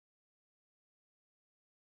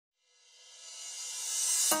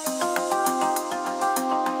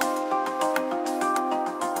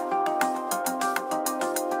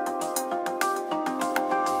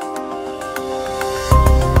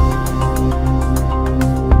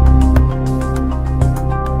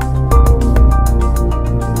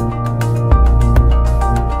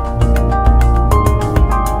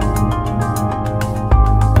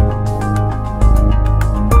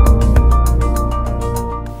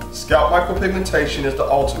Scalp micropigmentation is the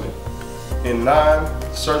ultimate in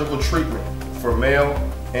non-surgical treatment for male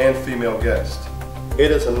and female guests. It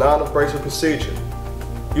is a non-abrasive procedure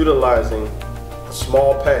utilizing a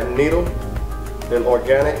small patent needle and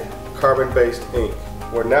organic carbon-based ink,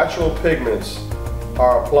 where natural pigments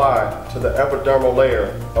are applied to the epidermal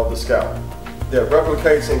layer of the scalp that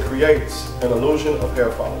replicates and creates an illusion of hair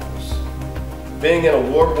follicles. Being an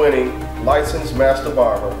award-winning licensed master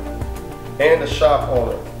barber and a shop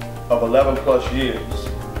owner of 11+ years,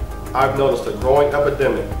 I've noticed a growing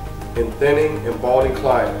epidemic in thinning and balding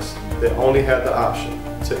clients that only had the option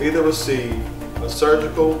to either receive a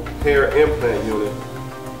surgical hair implant unit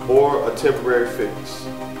or a temporary fix.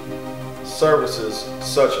 Services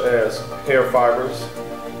such as hair fibers,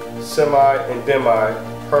 semi and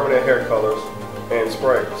permanent hair colors, and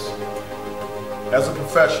sprays. As a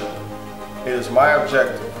professional, it is my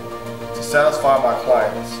objective to satisfy my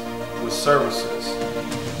clients with services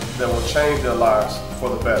that will change their lives for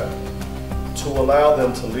the better, to allow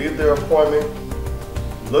them to leave their appointment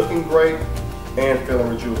looking great and feeling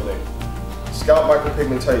rejuvenated. Scalp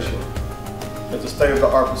micropigmentation is a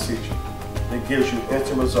state-of-the-art procedure that gives you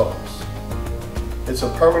instant results. It's a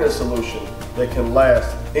permanent solution that can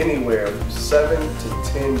last anywhere from 7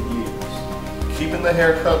 to 10 years, keeping the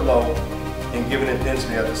hair cut low and giving it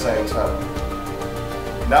density at the same time.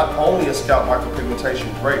 Not only is scalp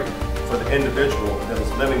micropigmentation great for the individual that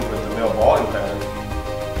is living with the male balding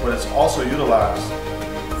pattern, but it's also utilized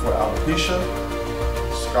for alopecia,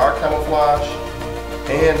 scar camouflage,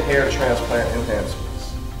 and hair transplant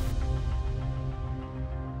enhancements.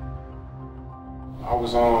 I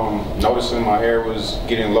was noticing my hair was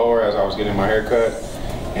getting lower as I was getting my hair cut,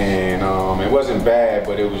 and it wasn't bad,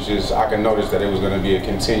 but it was just, I could notice that it was going to be a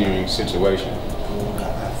continuing situation.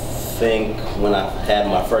 I think when I had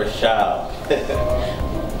my first child.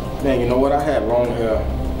 Man, you know what? I had long hair,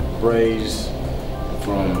 braids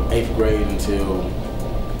from 8th grade until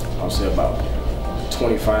I would say about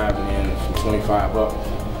 25, and then from 25 up,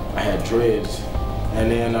 I had dreads,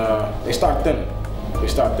 and then they start thinning. They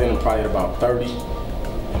start thinning probably at about 30,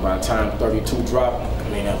 and by the time 32 dropped, I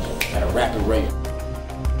mean at a rapid rate.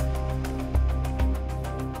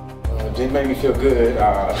 It made me feel good.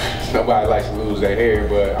 Nobody likes to lose their hair,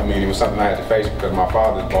 but I mean, it was something I had to face because my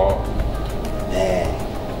father's bald. Man,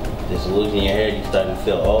 just losing your hair, you starting to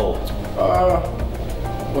feel old.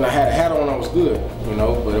 When I had a hat on, I was good, you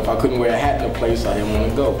know. But if I couldn't wear a hat in a place, I didn't want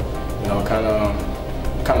to go. You know, kind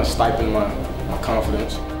of stifling my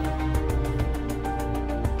confidence.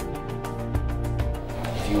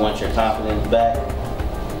 If you want your confidence back,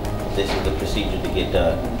 this is the procedure to get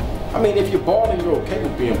done. I mean, if you're bald and you're okay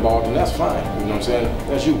with being bald, then that's fine. You know what I'm saying?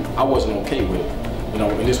 That's you. I wasn't okay with it, you know,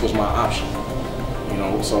 and this was my option. You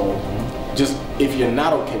know, so just if you're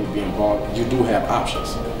not okay with being bald, you do have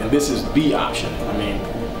options, and this is the option. I mean,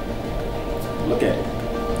 look at it.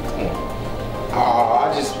 Come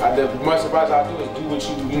on. The much advice I do is do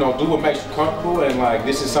what do what makes you comfortable, and like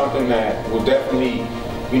this is something that will definitely,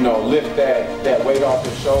 lift that weight off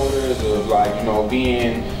your shoulders of like,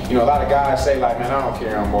 being, a lot of guys say like, man, I don't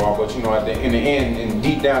care, I'm bald, but in the end, and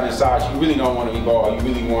deep down inside, you really don't want to be bald. You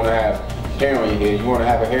really want to have hair on your head. You want to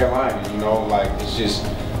have a hairline, like it's just,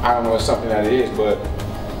 I don't know, it's something that it is, but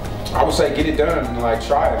I would say get it done and like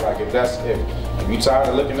try it. Like if you're tired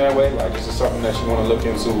of looking that way, like this is something that you want to look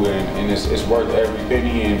into, and it's worth every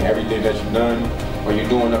penny and everything that you've done or you're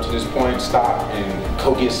doing up to this point. Stop and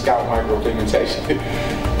go get scalp micropigmentation.